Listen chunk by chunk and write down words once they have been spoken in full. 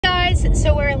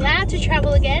So we're allowed to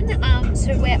travel again.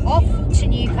 So we're off to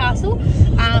Newcastle,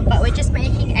 but we're just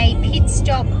making a pit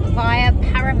stop via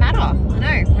Parramatta.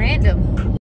 I know, random.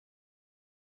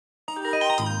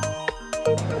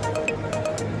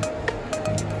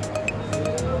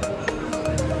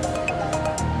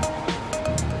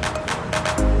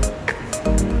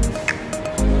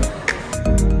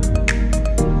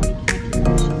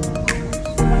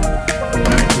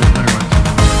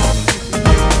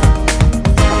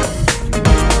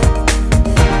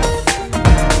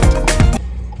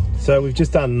 So we've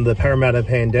just done the Parramatta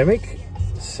pandemic,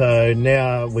 so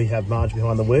now we have Marge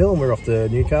behind the wheel and we're off to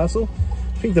Newcastle.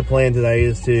 I think the plan today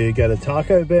is to go to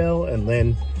Taco Bell and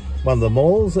then one of the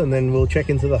malls, and then we'll check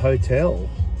into the hotel.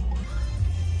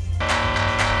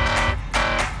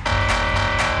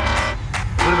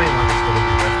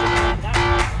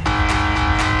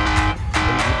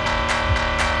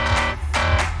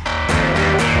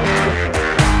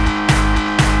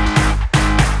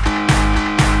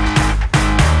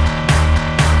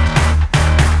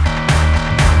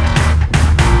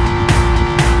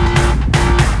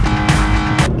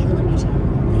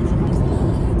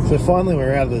 So finally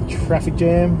we're out of the traffic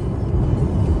jam.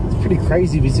 It's pretty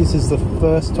crazy because this is the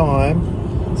first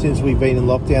time since we've been in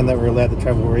lockdown that we're allowed to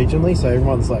travel regionally. So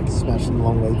everyone's like smashing the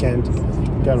long weekend,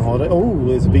 going on holiday. Oh,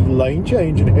 there's a big lane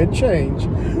change and head change.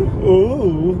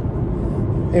 Oh,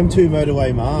 M2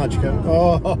 motorway Marge.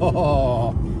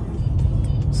 Oh,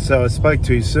 so I spoke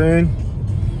too soon.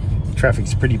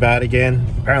 Traffic's pretty bad again.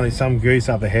 Apparently some goose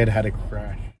up ahead had a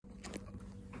crash.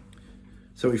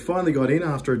 So we finally got in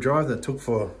after a drive that took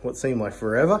for what seemed like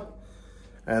forever.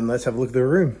 And let's have a look at the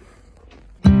room.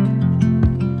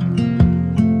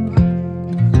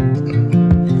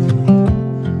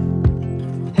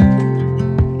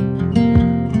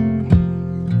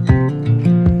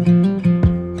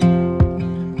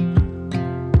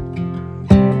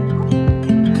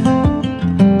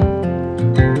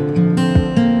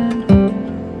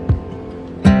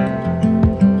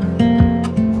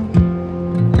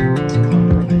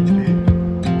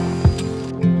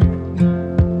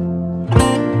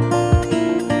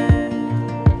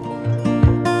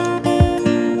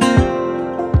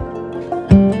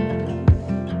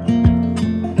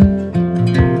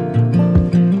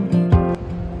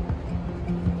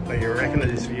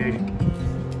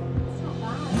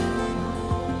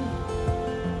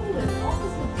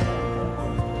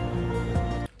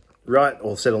 Right,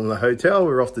 all settled in the hotel.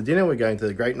 We're off to dinner. We're going to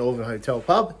the Great Northern Hotel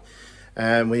pub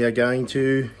and we are going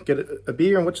to get a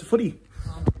beer and watch the footy.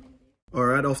 All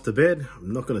right, off to bed.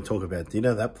 I'm not going to talk about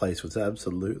dinner. That place was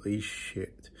absolutely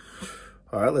shit.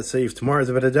 All right, let's see if tomorrow's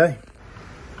a better day.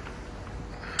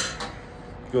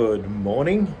 Good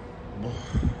morning.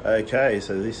 Okay,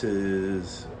 so this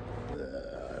is,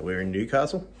 we're in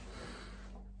Newcastle.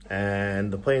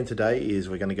 And the plan today is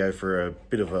we're going to go for a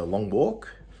bit of a long walk.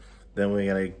 Then we're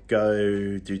going to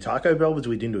go do Taco Bell, which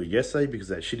we didn't do it yesterday because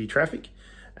of that shitty traffic.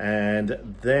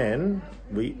 And then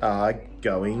we are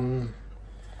going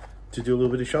to do a little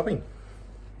bit of shopping.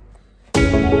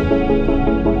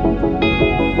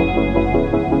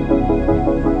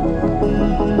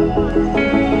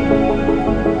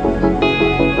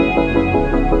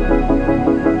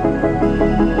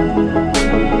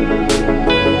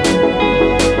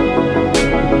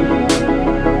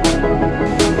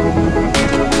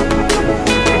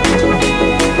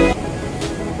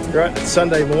 Right, it's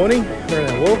Sunday morning, we're on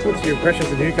our walk. What's your impressions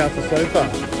of Newcastle so far?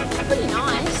 Pretty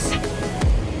nice.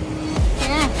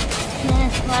 Yeah,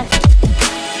 like...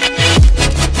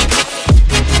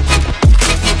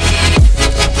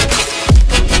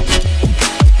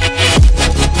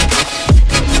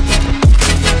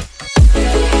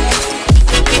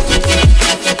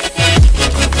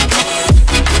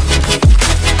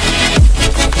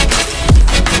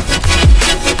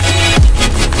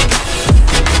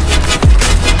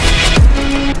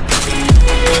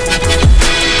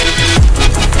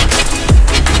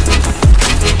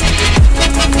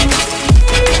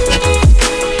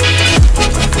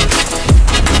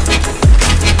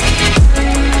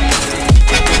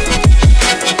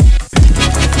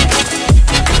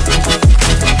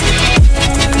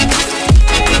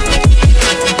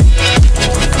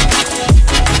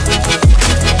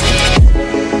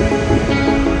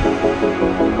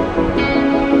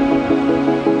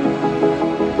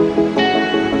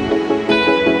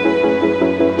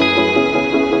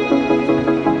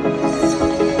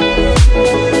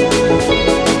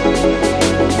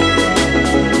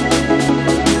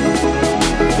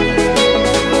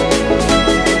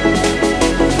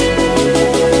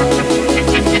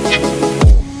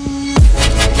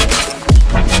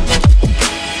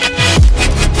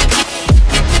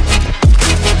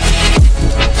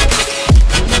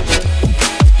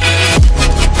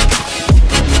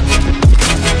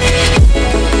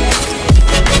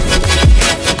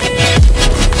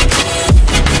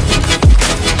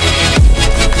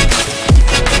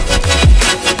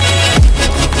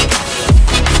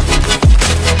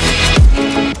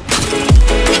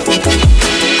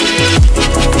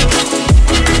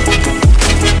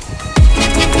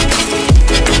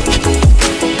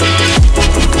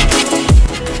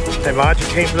 Hey Marge, you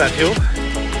keen for that hill?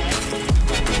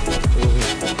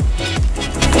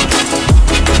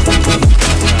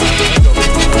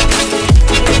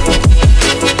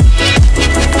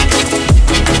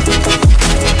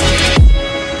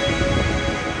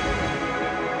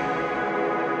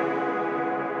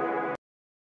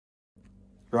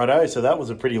 Righto, so that was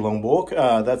a pretty long walk.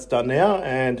 That's done now,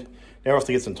 and now we're off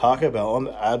to get some Taco Bell. I'm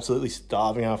absolutely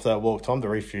starving after that walk. Time to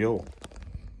refuel.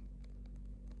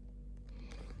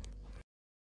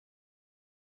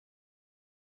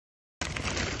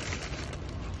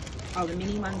 Oh, the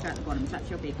mini ones are at the bottom. That's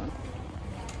your big one.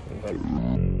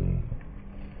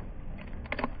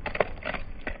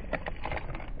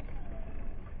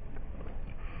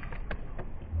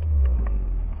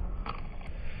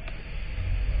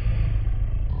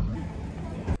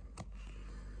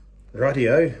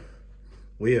 Rightio,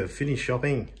 we have finished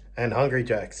shopping and Hungry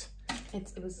Jack's.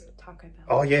 It was Taco Bell.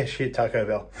 Oh yeah, shit, Taco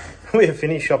Bell. We have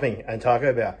finished shopping and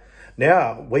Taco Bell.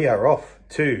 Now we are off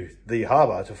to the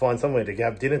harbour to find somewhere to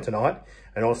have dinner tonight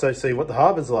and also see what the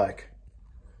harbour's like.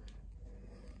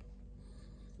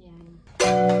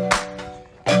 Yeah.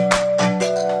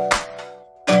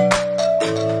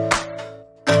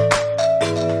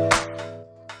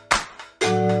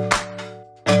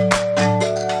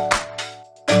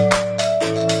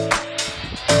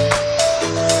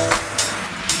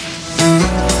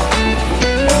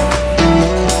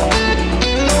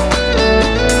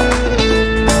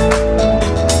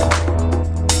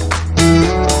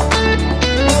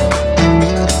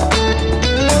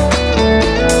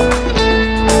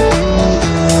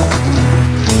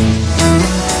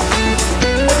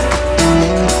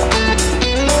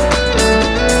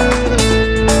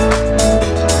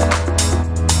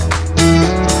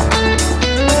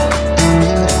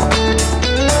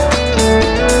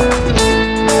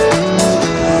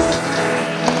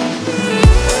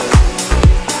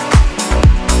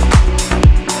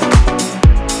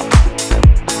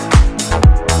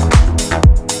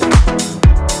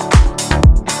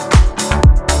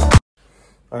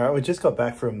 Alright, we just got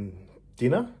back from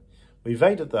dinner. We've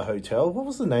ate at the hotel. What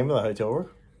was the name of the hotel?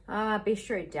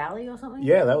 Bistro Deli or something?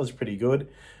 Yeah, that was pretty good.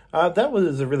 That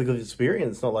was a really good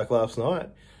experience, not like last night.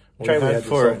 We had had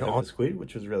for an on squid,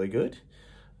 which was really good.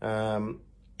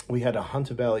 We had a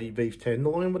Hunter Valley beef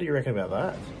tenderloin. What do you reckon about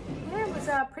that? Yeah, it was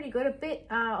pretty good. A bit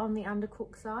on the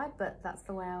undercooked side, but that's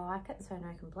the way I like it, so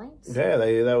no complaints. Yeah,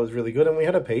 that was really good. And we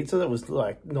had a pizza that was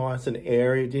like nice and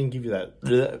airy. It didn't give you that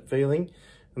bleh feeling.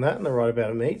 And that and the right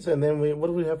amount of meats. And then what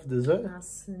did we have for dessert? A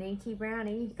sneaky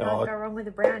brownie. Can't go wrong with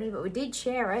a brownie, but we did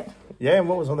share it. Yeah, and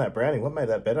what was on that brownie? What made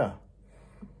that better?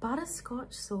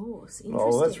 Butterscotch sauce. Interesting.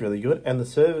 Oh, that's really good. And the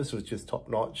service was just top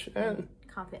notch. And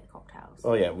can't forget the cocktails.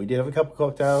 oh yeah, we did have a couple of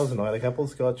cocktails and I had a couple of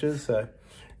scotches, so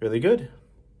really good.